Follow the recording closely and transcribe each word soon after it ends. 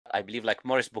I believe, like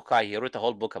Maurice Bucaille. He wrote a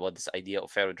whole book about this idea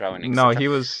of pharaoh drowning, No, etc. he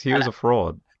was And a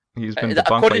fraud. He's been debunked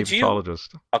by according to you,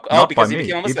 Egyptologists. oh, Not by because he me,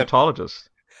 became a Muslim. Egyptologists.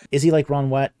 Is he like Ron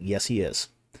Wyatt? Yes, he is.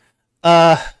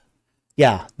 Uh,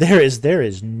 yeah, there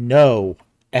is no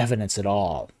evidence at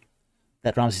all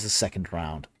that Ramses II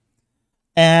drowned.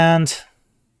 And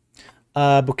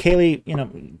Bucaille,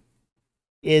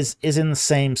 is in the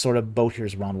same sort of boat here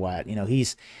as Ron Wyatt.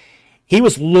 He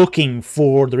was looking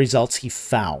for the results he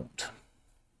found.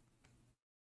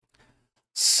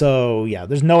 So yeah,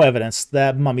 there's no evidence.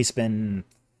 That mummy's been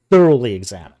thoroughly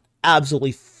examined,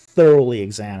 absolutely thoroughly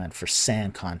examined for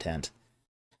sand content,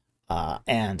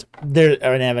 and there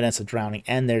are evidence of drowning,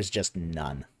 and there's just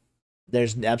none.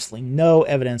 There's absolutely no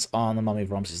evidence on the mummy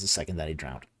of Ramses II that he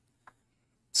drowned.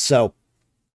 So,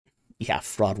 yeah,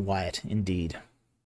 fraud Wyatt, indeed.